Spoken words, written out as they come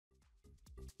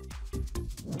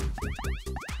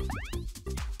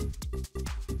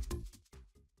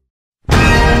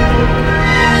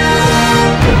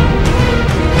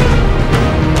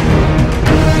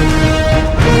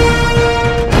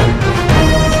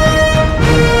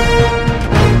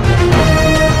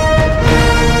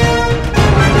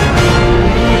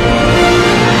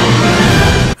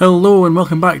Hello and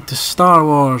welcome back to Star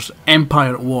Wars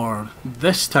Empire at War.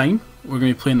 This time we're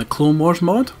going to be playing the Clone Wars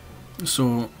mod.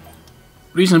 So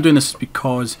the reason I'm doing this is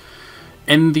because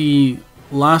in the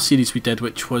last series we did,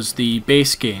 which was the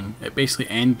base game, it basically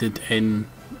ended in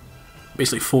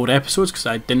 4 episodes because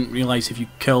I didn't realise if you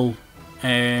kill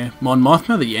Mon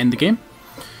Mothma that you end the game.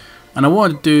 And I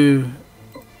wanted to do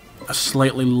a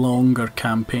slightly longer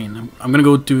campaign. I'm going to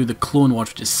go do the Clone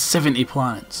Wars, which is 70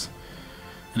 planets.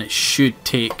 And it should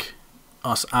take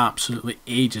us absolutely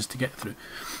ages to get through.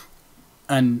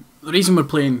 And the reason we're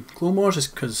playing Clone Wars is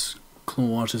because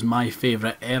Clone Wars is my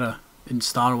favourite era in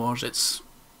Star Wars.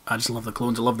 I just love the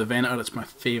clones, I love the Venator, it's my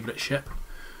favourite ship.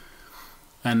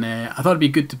 And I thought it'd be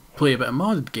good to play a bit of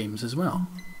modded games as well.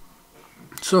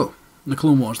 So, the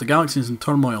Clone Wars. The galaxy is in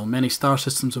turmoil. Many star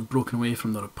systems have broken away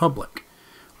from the Republic.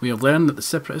 We have learned that the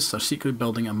Separatists are secretly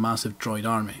building a massive droid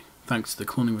army. Thanks to the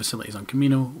cloning facilities on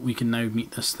Camino, we can now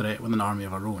meet this threat with an army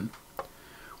of our own.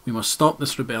 We must stop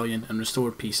this rebellion and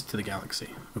restore peace to the galaxy.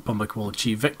 The Republic will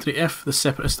achieve victory if the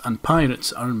Separatists and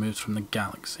pirates are removed from the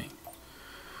galaxy.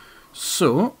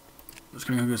 So, I'm just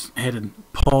going to go ahead and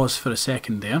pause for a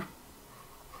second there.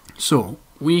 So,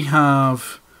 we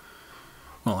have,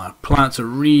 well, our planets are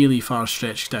really far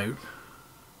stretched out.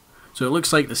 So it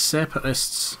looks like the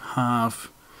Separatists have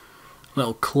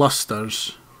little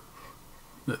clusters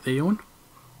that they own,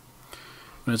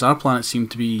 whereas our planets seem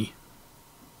to be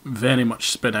very much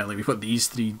spread out. Like we've got these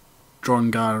 3,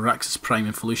 Drongar, Raxus Prime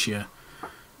and Felucia,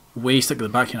 way stuck at the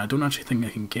back here. I don't actually think I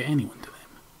can get anyone to them.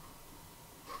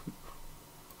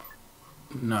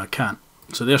 No, I can't.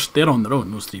 So they're on their own,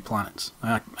 those 3 planets.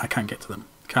 I can't get to them,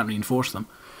 can't reinforce them.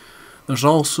 There's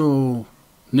also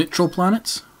neutral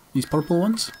planets, these purple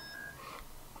ones.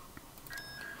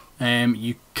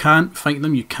 You can't fight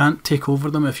them, you can't take over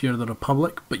them if you're the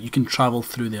Republic, but you can travel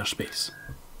through their space,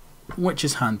 which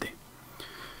is handy.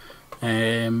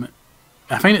 I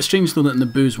find it strange though that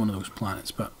Naboo's one of those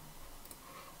planets, but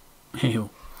hey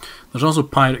ho. There's also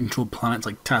pirate controlled planets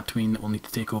like Tatooine that we'll need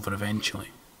to take over eventually.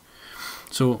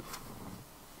 So,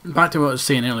 back to what I was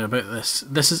saying earlier about this.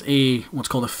 This is what's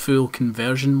called a full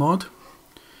conversion mod.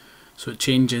 So it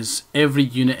changes every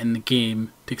unit in the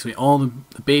game, takes away all the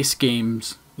base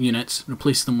game's units,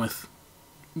 replace them with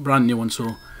brand new ones. So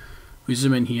if we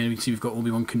zoom in here, we can see we've got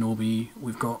Obi-Wan Kenobi,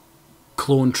 we've got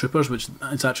clone troopers, which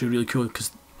is actually really cool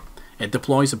because it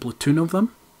deploys a platoon of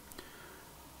them,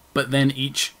 but then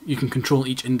you can control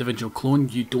each individual clone.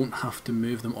 You don't have to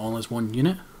move them all as one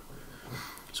unit.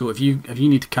 So if you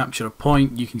need to capture a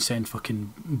point, you can send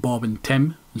fucking Bob and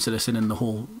Tim instead of sending the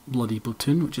whole bloody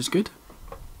platoon, which is good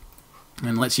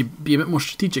and lets you be a bit more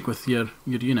strategic with your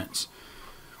units.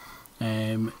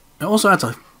 It also adds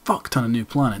a fuck ton of new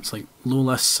planets like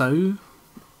Lola Sau.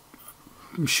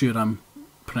 I'm sure I'm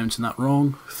pronouncing that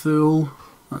wrong. Thule,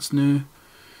 that's new.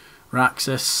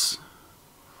 Raxus.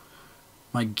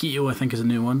 Magito, I think, is a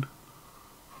new one.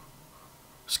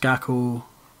 Skako.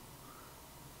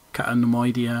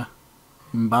 Katanomoidia.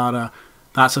 Mbara.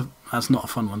 That's not a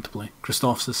fun one to play.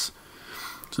 Christophsis.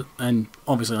 So, and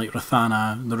obviously like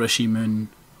Rathana, the Rishi Moon.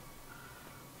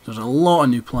 There's a lot of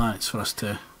new planets for us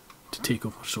to take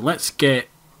over. So let's get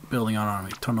building our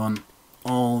army. Turn on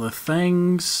all the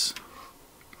things.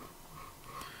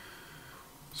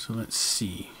 So let's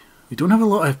see. We don't have a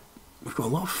lot of... We've got a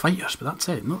lot of fighters, but that's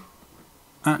it. Not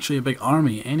actually a big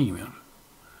army anywhere.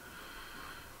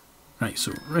 Right,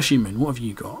 so Rishi Moon, what have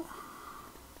you got?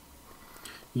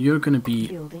 You're going to be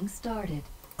building started.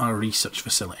 Our research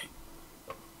facility.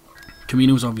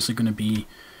 Camino's obviously going to be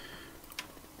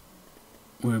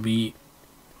where we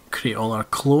create all our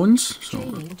clones.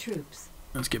 So troops.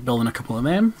 Let's get building a couple of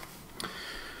them.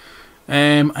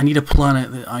 I need a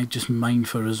planet that I just mine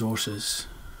for resources,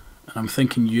 and I'm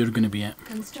thinking you're going to be it.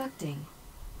 Constructing.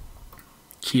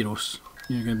 Kyros,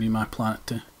 you're going to be my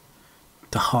planet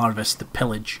to harvest, to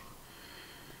pillage.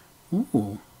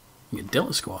 Ooh, you get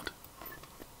Delta Squad.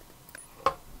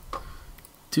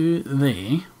 Where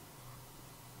do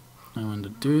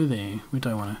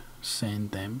I want to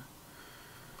send them?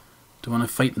 Do I want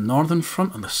to fight the northern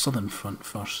front or the southern front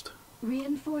first?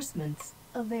 Reinforcements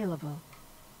available.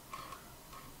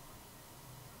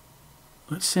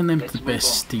 Let's send them to the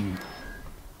best steam.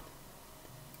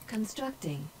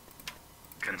 Constructing.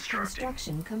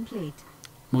 Construction complete.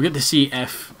 We'll get to see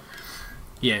if...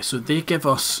 Yeah, so they give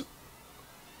us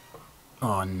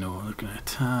Oh no, they're going to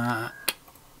attack.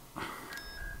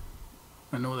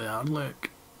 I know they are, look.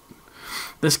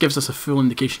 This gives us a full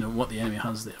indication of what the enemy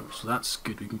has there, so that's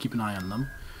good, we can keep an eye on them.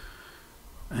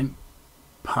 I think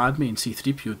Padme and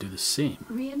C-3PO do the same.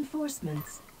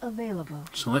 Reinforcements available.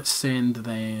 So let's send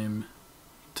them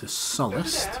to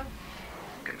Sullust.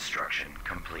 Construction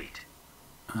complete.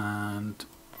 And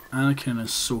Anakin and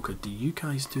Ahsoka, do you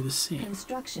guys do the same?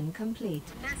 Construction complete.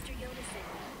 Master Yoda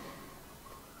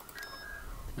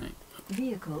said. Right.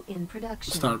 Vehicle in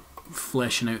production. Start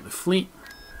fleshing out the fleet.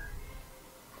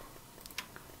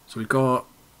 So we've got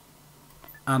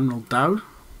Admiral Dow.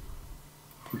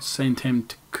 Let's send him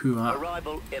to Kuat.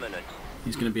 Arrival imminent.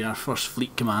 He's going to be our first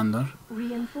fleet commander.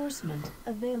 Reinforcement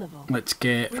available. Let's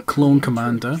get a clone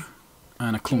commander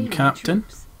and a clone captain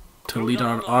to lead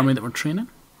our army that we're training.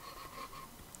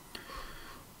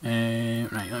 Right,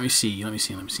 let me see. I'm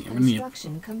gonna need,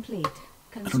 Construction complete.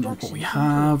 I don't know what we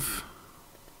have.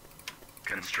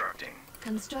 Constructing.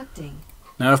 Constructing.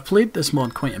 Now I've played this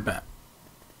mod quite a bit,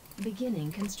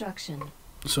 Beginning construction.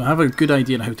 so I have a good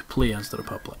idea of how to play as the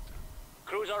Republic.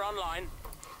 Cruiser online.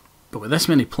 But with this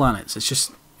many planets,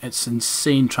 it's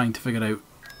insane trying to figure out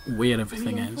where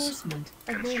everything is. Reinforcement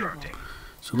available. Constructing.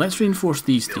 So let's reinforce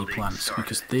these three planets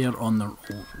because they are on their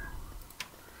own.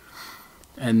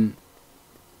 And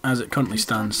as it currently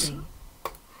stands,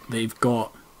 Constructing. they've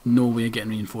got no way of getting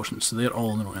reinforcements, so they're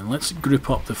all on their own. And let's group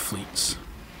up the fleets.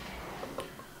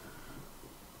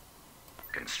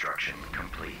 Construction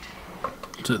complete.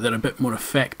 So that they're a bit more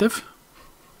effective.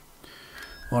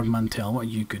 Lord Mantell, what are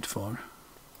you good for?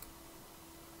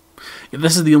 Yeah,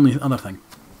 this is the only other thing.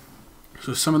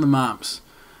 So some of the maps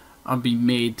are being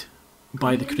made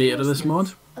by the creator of this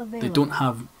mod. They don't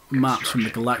have maps from the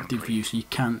galactic view, so you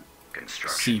can't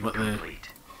see what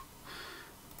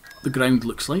the ground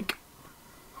looks like.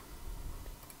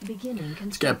 Beginning Let's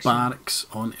construction. get a barracks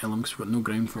on Ilum because we've got no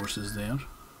ground forces there.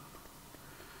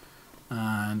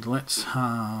 And let's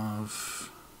have...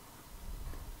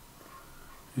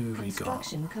 who have we got?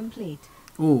 Construction complete.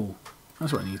 Oh,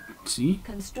 that's what I need. See?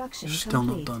 Construction Still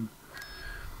complete. not done.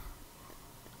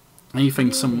 I need to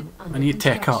find some... Building under I need to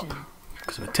tech up. construction.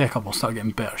 Because if I tech up I'll start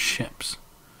getting better ships.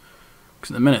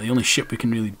 Because at the minute the only ship we can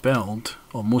really build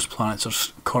on most planets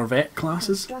are Corvette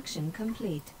classes. Construction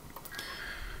complete.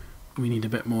 We need a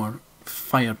bit more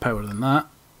firepower than that.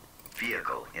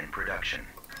 Vehicle in production.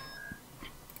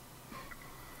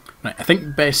 Right, I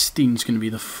think Bestine's going to be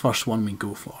the first one we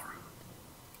go for.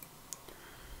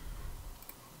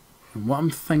 And what I'm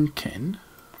thinking...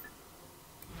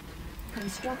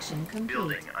 Construction complete.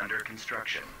 Building under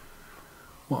construction.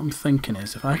 What I'm thinking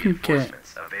is if I can get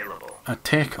Reinforcements available. a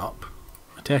tech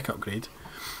upgrade,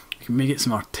 we can make it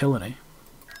some artillery.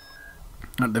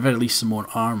 Or at the very least some more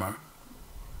armour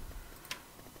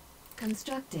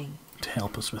Constructing. to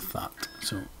help us with that.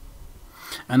 So,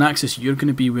 and Axis, you're going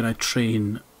to be where I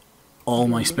train all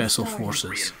my special forces.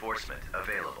 Reinforcement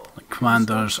available. Like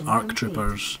commanders, Construction arc complete.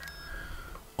 troopers,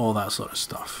 all that sort of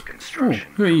stuff. Oh,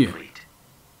 Construction who are you? complete.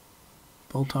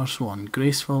 Baltar Swan,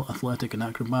 graceful, athletic and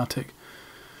acrobatic.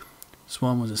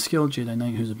 Swan was a skilled Jedi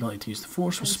Knight whose ability to use the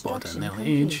Force was spotted at an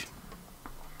early age.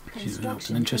 She developed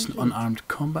an interest in unarmed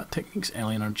combat techniques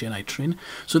early in her Jedi training.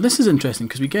 So this is interesting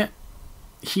because we get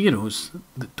heroes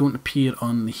that don't appear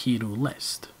on the hero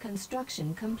list.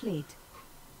 Construction complete.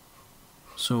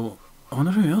 So I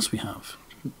wonder who else we have.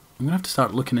 I'm going to have to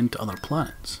start looking into other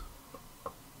planets.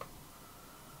 So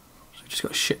we've just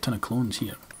got a shit ton of clones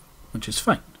here, which is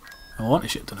fine. I want a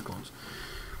shit ton of clones.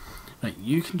 Right,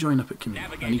 you can join up at Camino.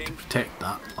 I need to protect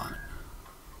that planet.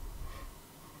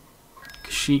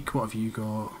 Kashyyyk, what have you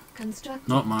got?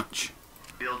 Constructing. Not much.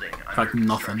 Building fact, under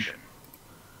nothing. construction.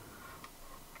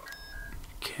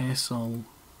 Kessel.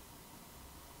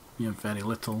 You have very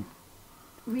little.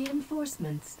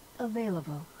 Reinforcements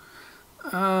available.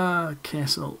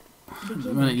 Kessel. At the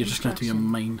Beginning minute you're just going to be a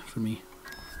construction. mine for me.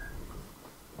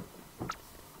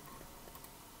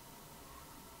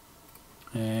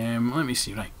 Let me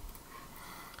see, right.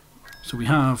 So we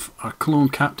have our clone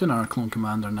captain, our clone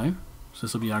commander now. So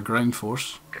this will be our ground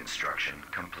force. Construction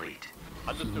complete.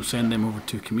 So we'll send them over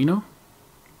to Camino.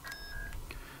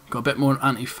 Got a bit more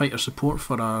anti-fighter support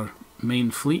for our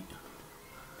main fleet.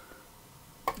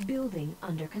 Building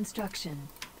under construction.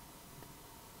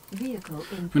 Vehicle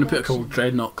in I'm going to put a couple production. of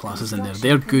dreadnought classes in there.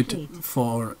 Construction They're good complete.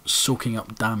 for soaking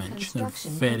up damage. They're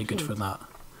Construction very good for complete. that.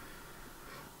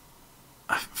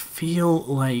 I feel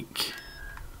like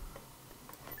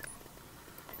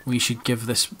we should give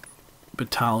this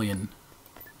battalion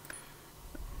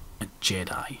a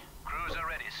Jedi. Cruiser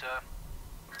ready, sir.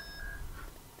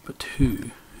 But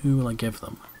who? Who will I give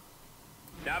them?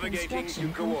 Navigating Construction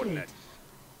to coordinates.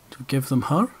 To give them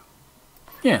her?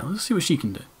 Yeah, let's see what she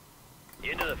can do.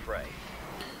 Into the fray.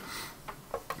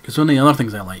 Because one of the other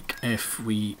things I like, if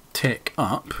we tech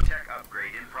up, Tech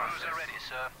upgrade in process. Ready,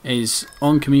 sir. is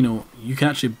on Camino you can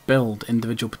actually build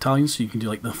individual battalions, so you can do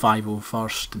like the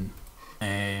 501st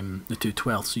and the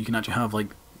 212th, so you can actually have like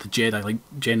the Jedi, like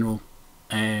General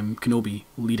Kenobi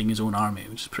leading his own army,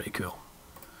 which is pretty cool.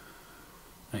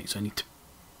 Right, so I need to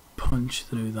punch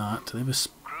through that. They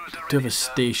have a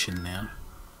station there.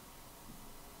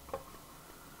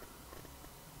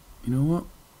 You know what?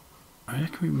 I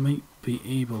reckon we might be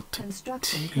able to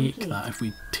Construction take complete. that if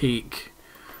we take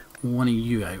one of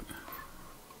you out.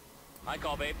 I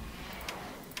copy.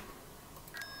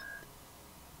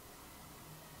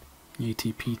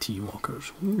 ATPT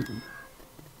walkers. Ooh.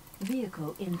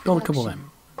 Vehicle in Build a couple of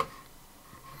production. them.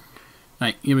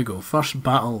 Right, here we go. First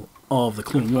battle of the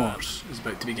Clone Wars is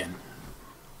about to begin.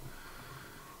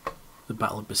 The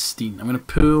Battle of Bastille. I'm going to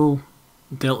pull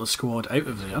Delta Squad out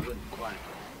of there,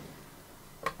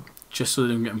 just so they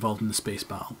don't get involved in the space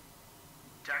battle.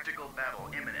 Tactical battle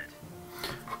imminent.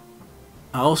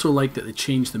 I also like that they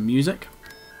changed the music,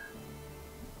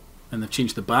 and they've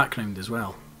changed the background as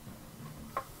well.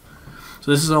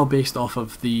 So this is all based off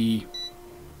of the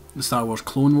Star Wars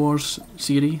Clone Wars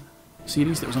series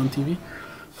that was on TV.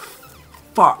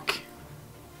 Fuck.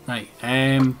 Right.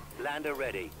 Lander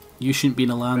ready. You shouldn't be in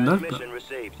a lander, but Transmission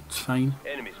received. it's fine.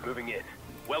 Enemies moving in.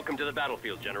 Welcome to the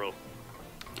battlefield, General.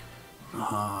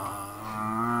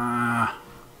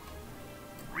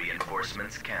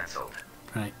 Reinforcements cancelled.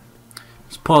 Right.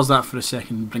 Let's pause that for a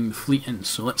second and bring the fleet in.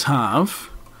 So let's have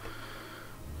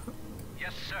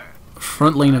Yes, sir. a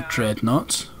front line of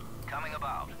dreadnoughts. Coming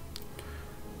about.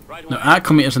 Right Now, away.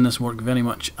 acclimators in this work very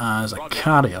much as a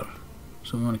carrier,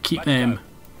 so we want to keep them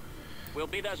We'll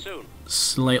be there soon.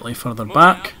 slightly further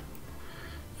back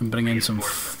and bring in some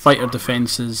fighter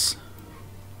defences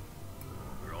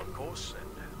We're on course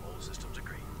and all systems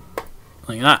agree.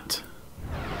 like that.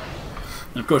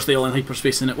 And of course they all in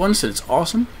hyperspace in at once, and it's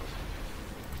awesome.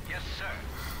 Yes, sir.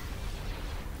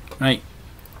 Right,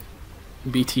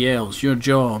 BTLs, your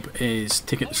job is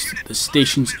take out the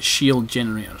station's shield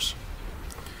generators.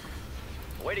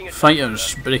 Waiting at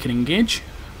Fighters, break and engage.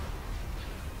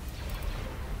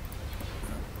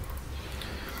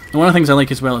 And one of the things I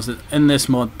like as well is that in this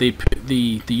mod they put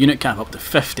the unit cap up to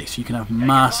 50, so you can have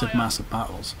massive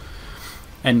battles.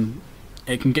 And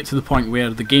it can get to the point where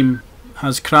the game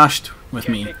has crashed with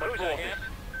me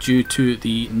due to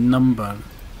the number.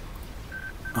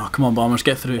 Oh, come on, bombers,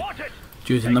 get through.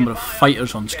 Due to the number of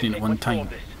fighters on screen at one time.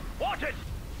 Watch it.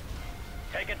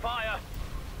 Taking fire.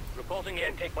 Reporting in.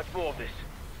 Can't take much more of this.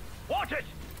 Watch it.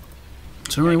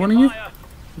 Is there only one of you?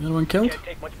 The other one killed? Can't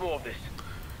take much more of this.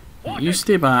 Right, you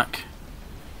stay back.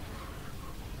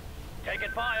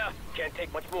 Taking fire. Can't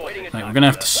take much more. Right, we're going to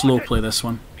have to slow play this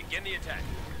one. Begin the attack.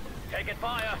 Taking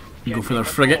fire. And go for their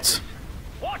frigates.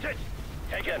 Watch it.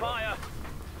 Taking fire.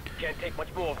 Can't take much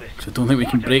more of this. So I don't think we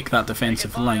can break that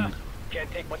defensive line. Can't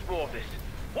take much more of this.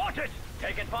 Watch it.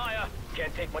 Taking fire.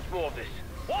 Can't take much more of this.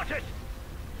 Watch it.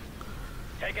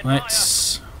 Taking fire.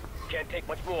 Let's... Can't take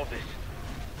much more of this.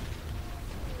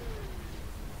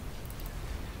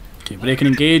 Okay, break and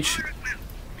engage.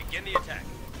 Begin the attack.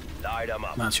 Light 'em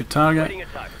up. That's your target. Waiting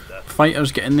attack, sir.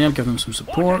 Fighters, get in there, give them some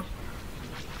support.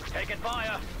 Taking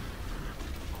fire.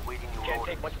 Can't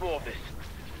take much more of this.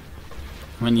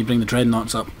 And then you bring the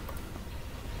dreadnoughts up.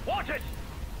 Watch it.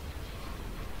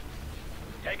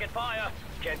 Taking fire.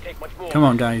 Can't take much more. Come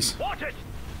on, guys. Watch it.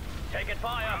 Taking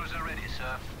fire. Cruiser ready,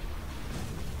 sir.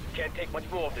 Can't take much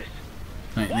more of this.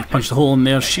 Right, they punched a hole in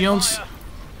their shields.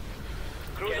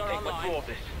 Cruiser can't take much more of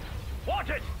this. Watch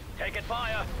it. Taking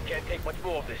fire. Can't take much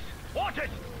more of this. Watch it.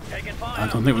 Taking fire. I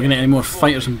don't think we're going to get any more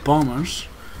fighters and bombers.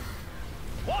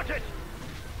 Watch it.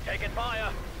 Taking fire.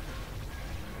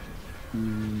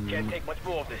 Can't take much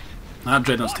more of this. That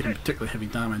dreadnought's taking particularly heavy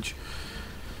damage.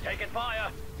 Taking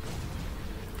fire.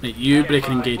 Right, you break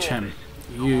and engage him.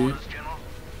 You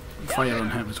fire on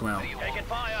him as well. Taking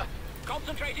fire.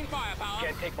 Concentrating firepower.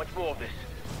 Can't take much more of this.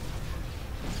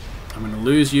 I'm going to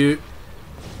lose you.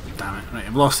 Damn it. Right,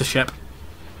 I've lost the ship.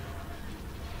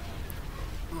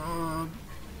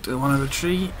 Do I want to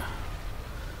retreat?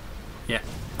 Yeah,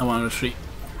 I want to retreat.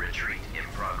 Retreat in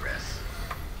progress.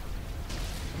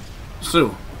 So,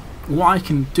 what I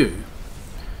can do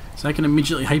is I can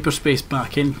immediately hyperspace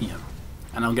back in here,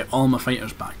 and I'll get all my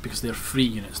fighters back because they're free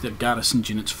units, they're garrisoned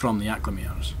units from the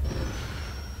acclimators.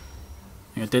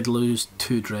 I did lose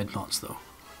 2 dreadnoughts though,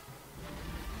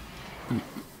 and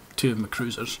 2 of my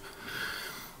cruisers.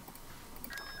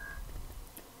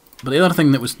 But the other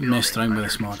thing that was messed around with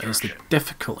this mod is the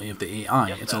difficulty of the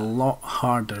AI. It's a lot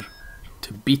harder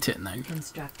to beat it now.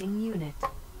 Constructing unit. So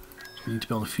we need to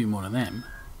build a few more of them.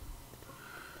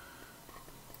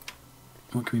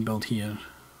 What can we build here?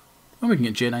 Oh, we can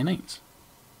get Jedi Knights.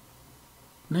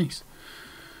 Nice.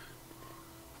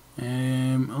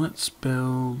 Let's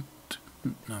build...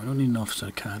 No, we don't need an officer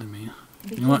academy.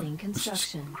 You know what? Beginning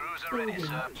construction. Building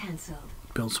cancelled.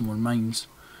 Build some more mines.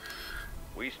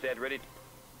 We stand ready.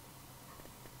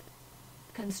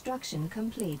 Construction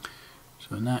complete.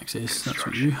 So an axis, that's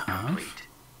what you have. Complete.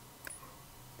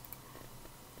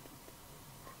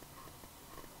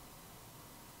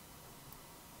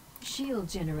 Shield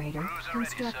generator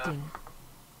constructing.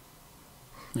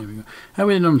 There we go. How are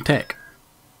we doing on tech?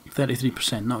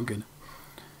 33%, not good.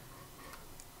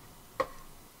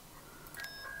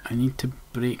 I need to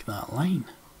break that line.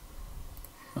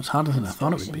 That's harder than I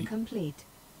thought it would be. Complete.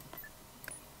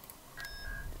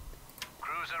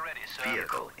 Cruiser ready, sir.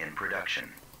 Vehicle in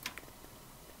production.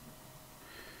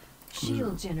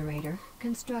 Shield generator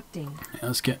constructing. Yeah,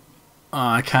 let's get... Oh,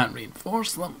 I can't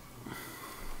reinforce them.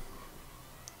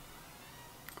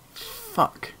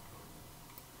 Fuck.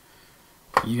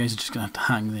 You guys are just going to have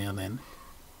to hang there then.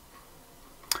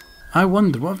 I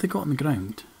wonder, what have they got on the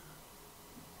ground?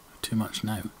 Too much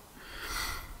now.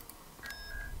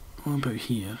 What about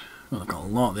here? Well, they've got a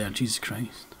lot there, Jesus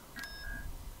Christ.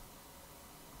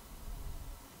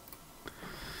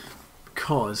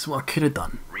 Because, what I could have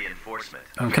done... Reinforcement.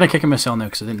 I'm kind of kicking myself now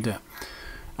because I didn't do it.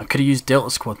 I could have used Delta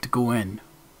Squad to go in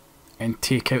and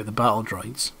take out the battle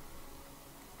droids.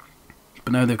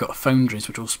 But now they've got foundries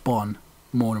which will spawn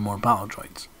more and more battle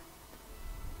droids.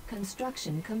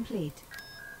 Construction complete.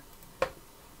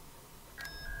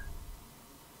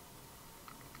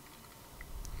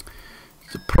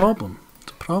 It's a problem.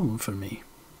 It's a problem for me.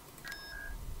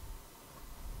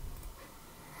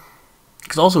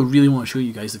 Because I also really want to show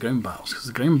you guys the ground battles, because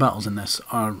the ground battles in this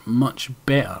are much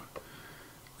better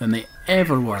than they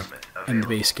ever were in the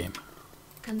base game.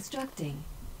 Constructing.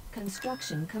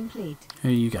 Construction complete. How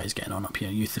are you guys getting on up here,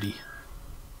 you three?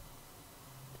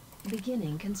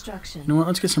 Beginning construction. You know what,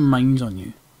 let's get some mines on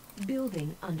you.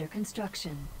 Building under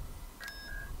construction.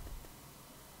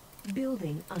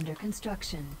 Building under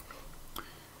construction.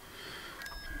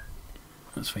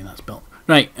 That's fine, that's built.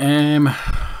 Right,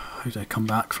 how do I come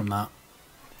back from that?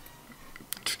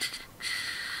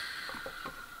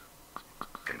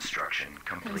 Construction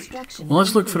complete. Construction Well,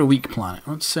 let's look for a complete. weak planet.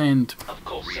 Let's send... Of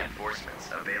course, sir. Reinforcements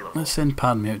available. Let's send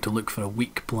Padme out to look for a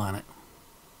weak planet.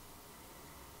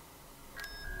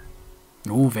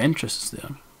 Oh, Ventress is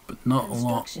there, but not a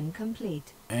lot Construction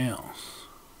complete. else.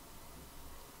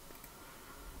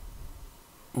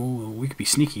 Oh, we could be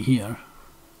sneaky here.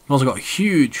 We've also got a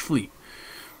huge fleet.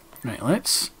 Right,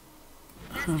 let's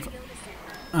have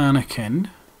Anakin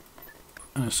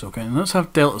and Ahsoka, and let's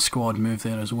have Delta Squad move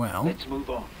there as well. Let's move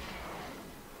on.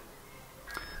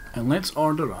 And let's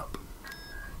order up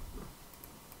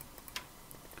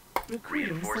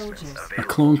Recruiting Reinforcements soldiers. a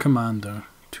available. clone commander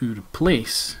to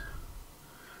replace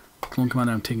the clone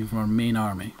commander I'm taking from our main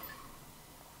army.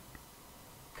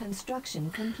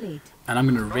 Construction complete. And I'm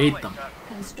going to raid them.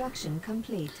 Construction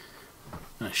complete.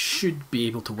 And I should be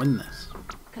able to win this.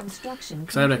 Construction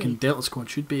Because I reckon complete. Delta Squad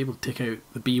should be able to take out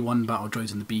the B1 battle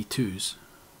droids and the B2s,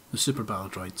 the super battle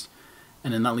droids,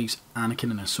 and then that leaves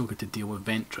Anakin and Ahsoka to deal with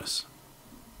Ventress.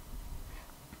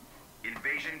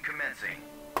 Invasion commencing.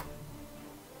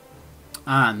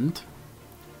 And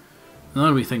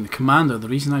another wee thing, the commander, the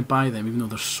reason I buy them, even though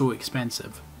they're so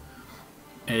expensive,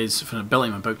 is for an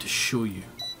ability I'm about to show you.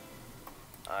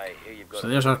 I hear you've got So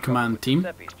there's our command team.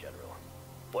 Separatists, General.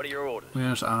 What are your orders?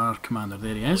 Where's our commander?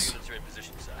 There he is. Units are in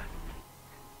position, sir.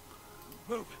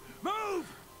 Move! Move!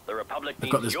 The Republic They've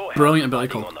needs got this your help brilliant ability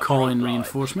fighting called on the Call front in lines.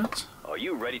 Reinforcements. Are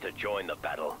you ready to join the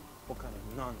battle? What kind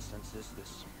of nonsense is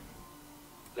this?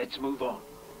 Let's move on.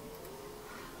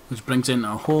 Which brings in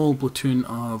a whole platoon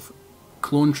of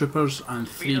clone troopers and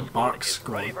three Freedom's bark Morning is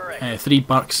squad, ready for action. three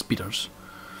bark speeders.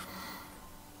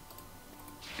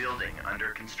 Building under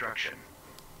construction.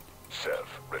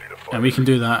 Ready to fight. And we can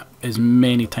do that as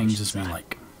many times as we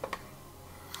like.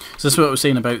 So this is what I was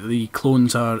saying about the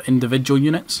clones are individual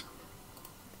units.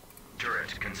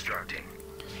 Turret constructing.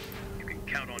 You can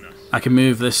count on us. I can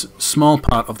move this small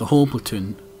part of the whole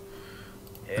platoon,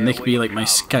 and they Here could be we like my come.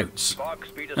 scouts, Spark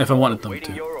speeders if I wanted them awaiting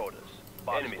to. your orders.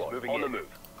 Enemies moving on the move.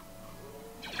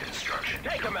 Construction.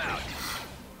 Take them out.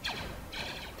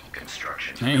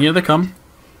 Construction. Right, here they come.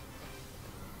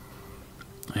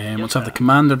 Let's have the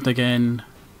commander dig in.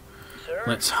 Sir,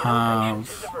 Let's your have patience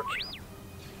is a virtue.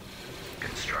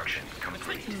 Construction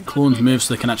complete. clones move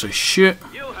so they can actually shoot.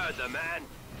 You heard the man.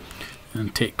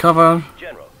 and take cover.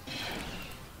 General.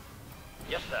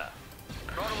 Yes, sir.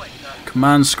 Right away, sir.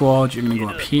 Command squad, you're going to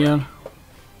go up here.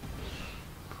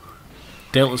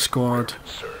 Delta squad,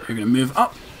 you're going to move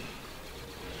up.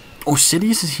 Oh,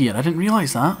 Sidious is here. I didn't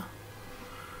realise that.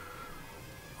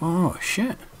 Oh,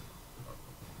 shit.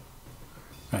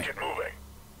 Right.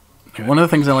 Now, one of the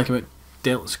things I like about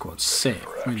Delta squad, save.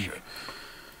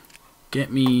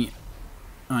 Get me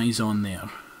eyes on there.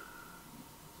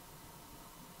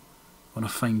 I want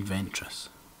to find Ventress.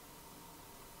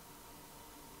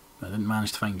 I didn't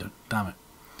manage to find her. Damn it.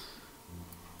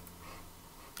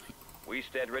 We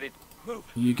stand ready.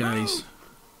 You guys,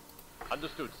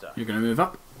 Understood, sir. you're going to move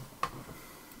up.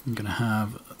 I'm going to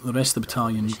have the rest of the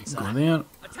battalion go there.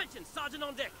 Attention, sergeant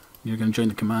on deck. You're going to join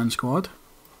the command squad.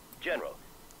 General.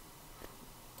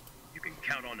 You can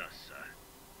count on us, sir.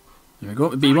 There we go.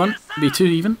 B1, B2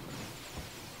 even.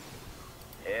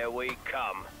 Here we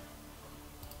come.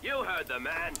 You heard the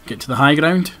man. Get to the high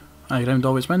ground. High ground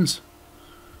always wins.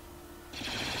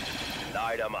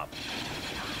 Light 'em up.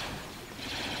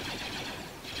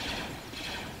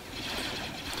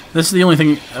 This is the only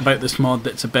thing about this mod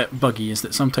that's a bit buggy, is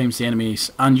that sometimes the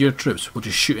enemies and your troops will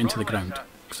just shoot into the ground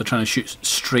because they're trying to shoot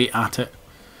straight at it,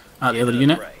 at the other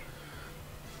unit.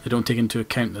 They don't take into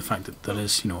account the fact that there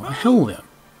is, you know, a hill there.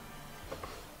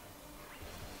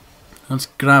 Let's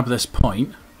grab this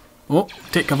point. Oh,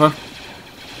 take cover.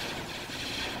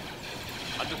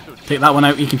 Take that one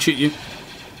out, he can shoot you.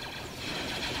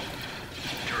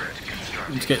 Turret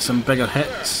constructing. Let's get some bigger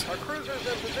hits. Our cruisers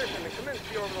in position to commence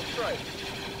the orbital strike.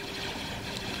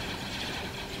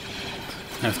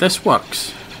 Now if this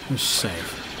works, let's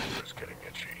save.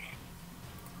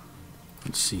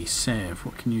 Let's see, save.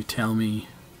 What can you tell me?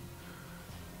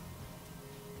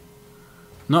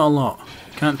 Not a lot.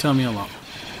 Can't tell me a lot.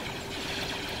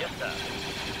 Yes, sir.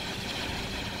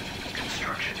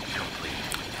 Construction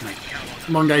complete. Right.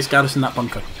 Come on guys, garrison that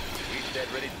bunker. We stand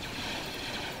ready.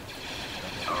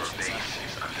 Our base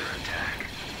is under attack.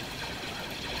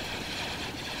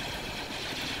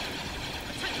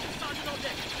 Attention, sergeant on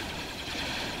deck.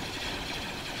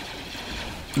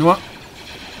 You know what?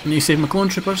 I need to save my clone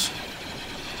troopers.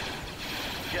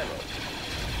 General.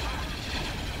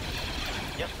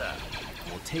 Yes, sir.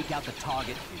 We'll take out the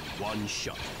target in one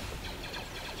shot.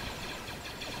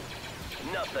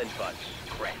 Nothing but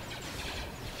scrap.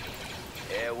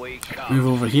 Here we come. Move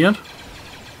over here.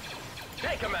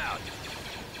 Take 'em out.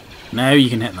 Now you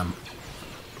can hit them.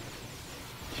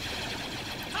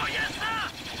 Oh, yes,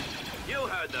 sir. You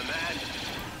heard the man.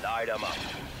 Light 'em up.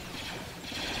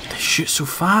 They shoot so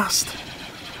fast.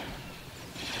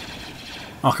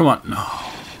 Oh, come on. No.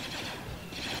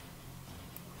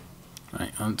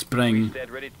 Right, let's bring Stand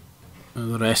ready.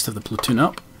 the rest of the platoon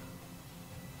up.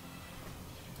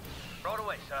 Right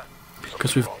away, sir.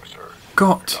 Because we've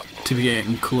got to be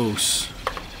getting close.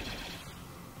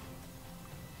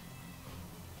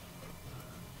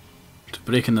 To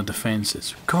breaking their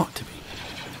defences. We've got to be.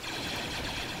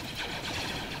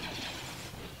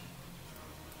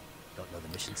 Don't know the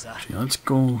mission, sir. Okay, let's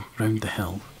go round the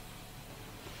hill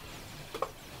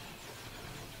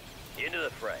Into the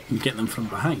fray. and get them from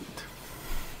behind.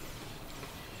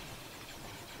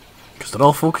 Because they're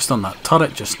all focused on that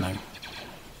turret just now.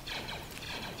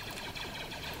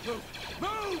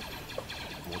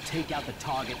 We'll take out the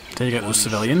target. Take out those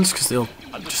civilians because they'll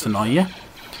just annoy you.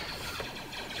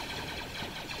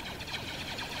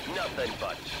 Nothing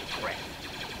but scrap.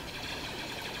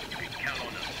 You can count on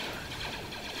us.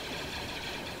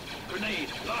 Grenade,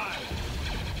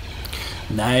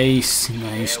 live. Nice,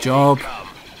 nice job. Come.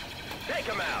 Take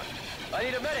 'em out. I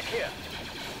need a medic here.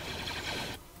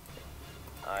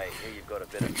 I hear you've got a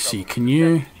bit of Let's see, trouble can with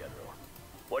you- defense, General.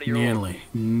 What are your orders?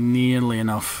 Nearly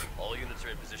enough All units are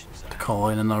in position, sir. to call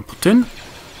in another platoon.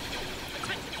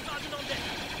 Attention, sergeant on deck.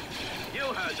 You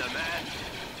heard the man.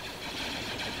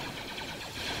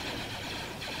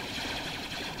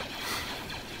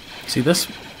 See this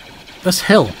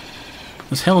hill.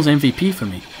 This hill is MVP for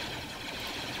me.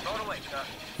 Right away, sir.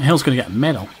 The hill's going to get a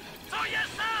medal. Oh, yes,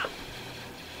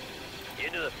 sir.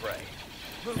 Into the fray.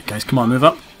 Right, guys, come on, move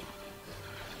up.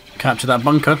 Capture that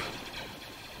bunker.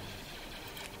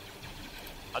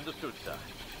 Understood, sir.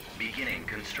 Beginning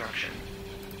construction.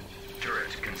 Turret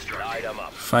Light constructing. 'em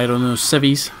up. Fire on those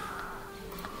civvies.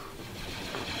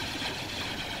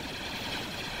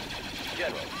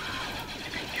 General.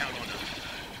 You can count on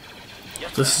us.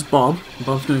 Yes, This sir. is Bob.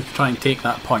 Bob's going to try and take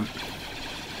that point.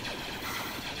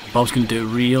 Bob's going to do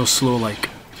it real slow like.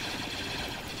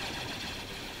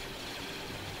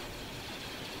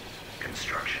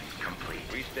 Construction complete.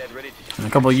 We stand ready to... And a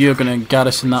couple of you are going to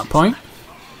garrison that point.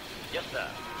 Yes, sir.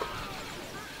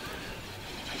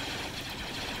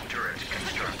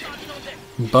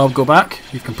 Bob, go back.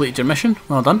 You've completed your mission.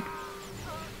 Well done.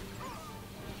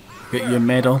 Get your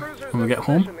medal when we get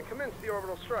home. And commence the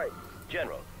orbital strike.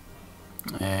 General,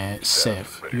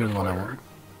 Sev, you're the one I want.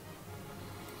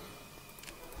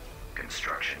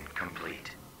 Construction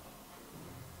complete.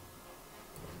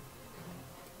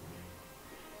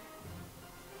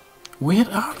 Where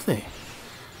are they?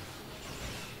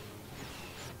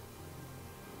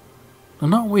 They're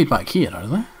not way back here, are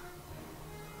they?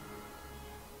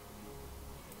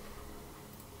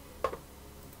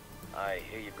 I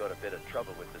hear you've got a bit of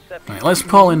trouble with the Separatists. Right, let's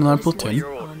pull in our What are platoon. your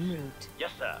orders? En route.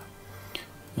 Yes, sir.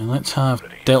 And let's have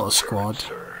Delta Squad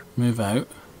move out.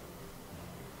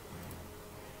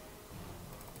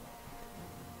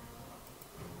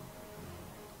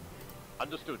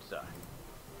 Understood, sir.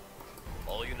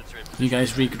 All units are in You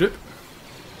guys regroup.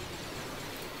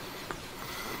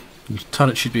 The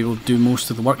turret should be able to do most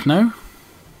of the work now.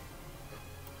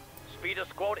 Speeder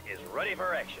squad is ready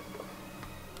for action.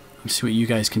 Let's see what you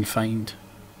guys can find.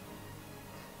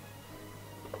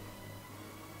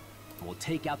 We'll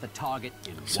take out the target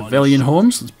in Civilian one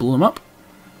homes, let's blow them up.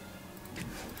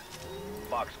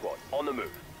 Fox squad on the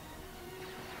move.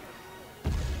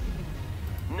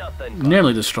 Nothing.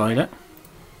 Nearly destroyed it.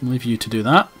 I'll leave you to do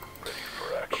that.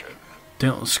 For action.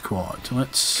 Delta Squad,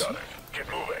 let's... Got it. Get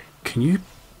moving. Can you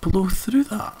blow through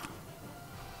that?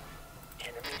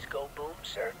 Enemies go boom,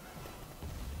 sir.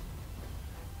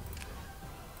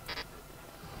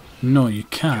 No, you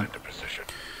can't. Into position.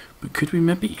 But could we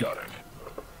maybe Got it.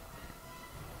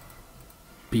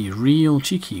 be real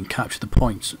cheeky and capture the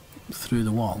points through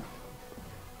the wall?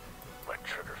 My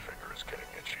trigger finger is getting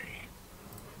itchy.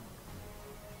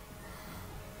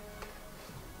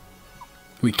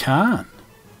 We can.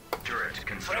 Turret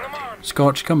constructing.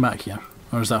 Scorch, come back here.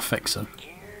 Or is that Fixer?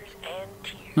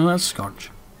 No, that's Scorch.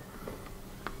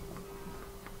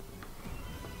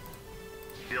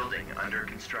 Building under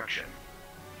construction.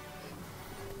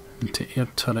 Anti-air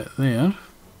turret there.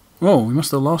 Oh, we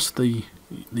must have lost the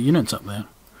units up there.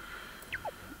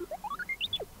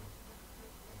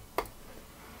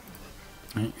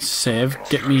 Right, Sev,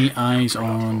 get me eyes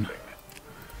on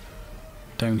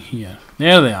down here.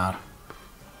 There they are.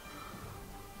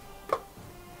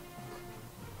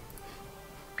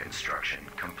 Construction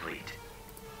complete.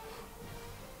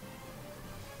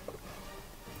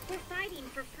 We're fighting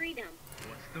for freedom.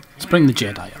 Let's bring the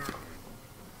Jedi up.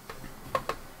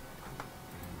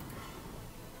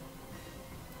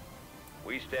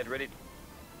 We stand ready.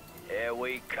 Here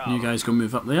we come. You guys go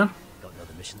move up there. Don't know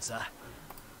the mission, sir.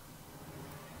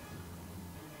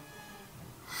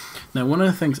 Now, one of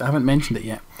the things, I haven't mentioned it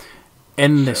yet,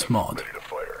 in this mod, Ready to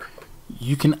fire.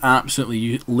 you can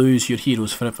absolutely lose your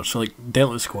heroes forever. So like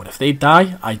Delta Squad, if they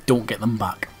die, I don't get them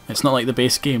back. It's not like the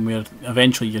base game where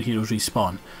eventually your heroes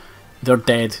respawn. They're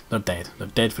dead, they're dead. They're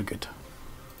dead for good.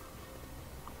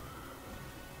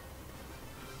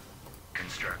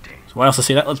 Constructing. So whilst I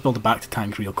say that, let's build a back to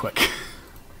tank real quick.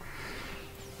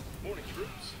 Morning,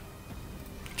 troops.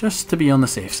 Just to be on the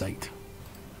safe side.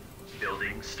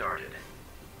 Building started.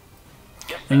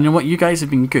 And you know what, you guys have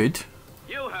been good.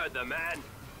 You heard the man.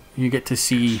 You get to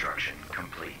see, Construction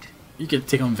complete. you get to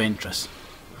take on Ventress.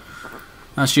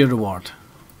 That's your reward.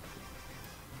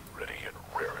 Ready and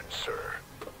raring, sir.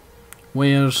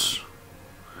 Where's...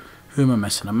 who am I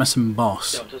missing? I'm missing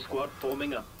Boss. Delta squad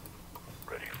forming up.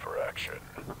 Ready for action.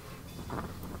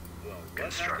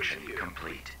 Construction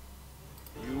complete.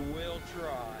 You will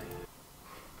try.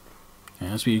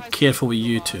 Yeah, let's be careful with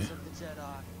you two.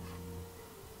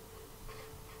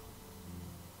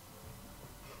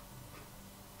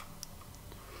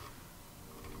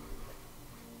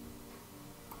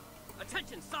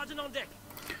 Attention, Sergeant on deck.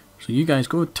 So you guys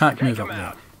go attack Take move up 'em there.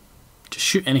 out. Just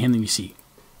shoot anything that you see.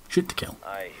 Shoot to kill.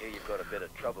 I hear you've got a bit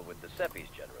of trouble with the Seppies,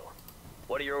 General.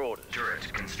 What are your orders?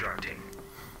 Turret constructing.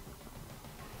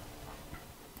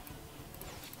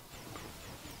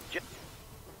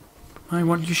 Why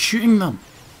weren't you shooting them?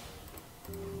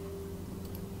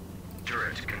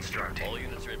 Turret constructing. All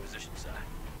units are in position, sir.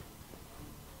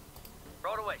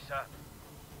 Right away, sir.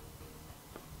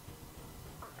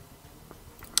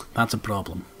 That's a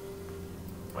problem.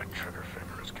 My trigger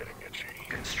finger is getting itchy.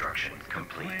 Construction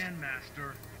complete.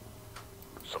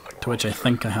 Something To which I wrong, sir.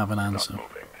 think I have an Not answer. moving.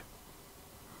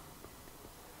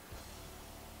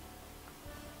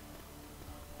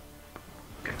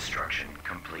 Construction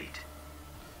complete.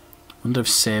 Wonder if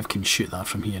Sev can shoot that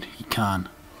from here. He can.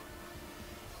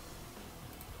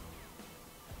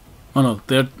 Oh no,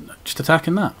 they're just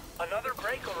attacking that. Another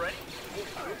break already?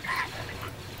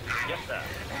 Yes, sir.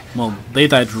 Well, they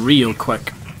died real quick.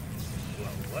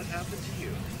 What happened to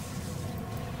you?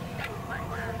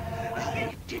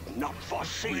 I didn't not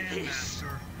foresee this.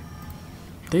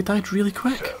 They died really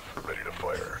quick. Sev, ready to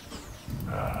fire.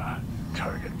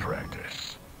 Target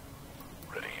practice.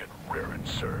 Ready and raring,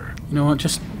 sir. You know what,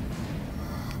 just...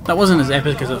 That wasn't as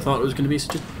epic as I thought it was going to be,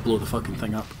 so just blow the fucking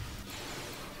thing up.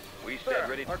 We stand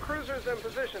ready. Our cruiser's in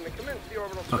position to commence the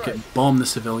orbital Fuck strike. it, bomb the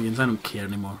civilians, I don't care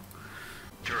anymore.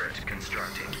 Turret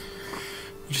constructing.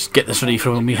 Just get this ready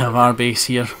for when we have our base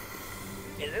here.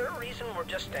 Is there a reason we're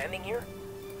just standing here?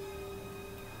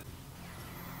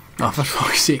 Oh, for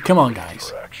fuck's sake, come on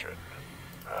guys. For action.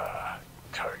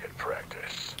 Target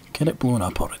practice. Get it blown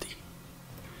up already.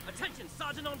 Attention,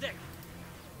 Sergeant on deck.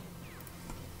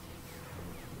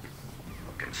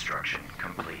 Construction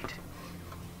complete.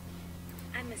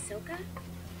 I'm Ahsoka?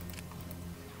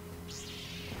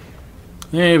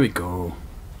 There we go.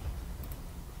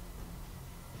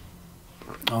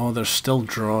 Oh, there's still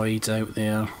droids out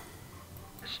there.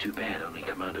 It's too bad only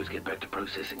commandos get back to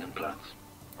processing and plots.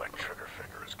 My trigger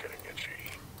finger is getting itchy.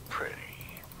 Pretty.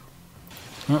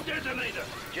 Detonator!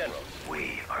 General.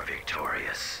 We are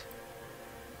victorious.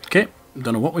 Okay,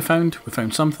 don't know what we found. We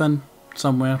found something,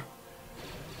 somewhere.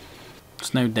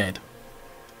 It's now dead.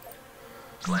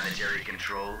 Planetary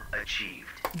control achieved.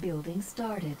 Building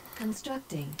started.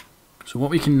 Constructing. So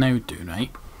what we can now do, right?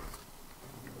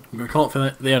 I'm going to call it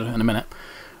for there in a minute.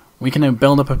 We can now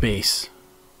build up a base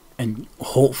and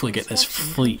hopefully get this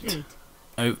Construction fleet complete.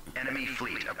 out. Enemy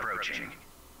fleet approaching.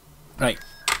 Right.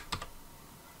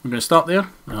 We're going to stop there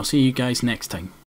and I'll see you guys next time.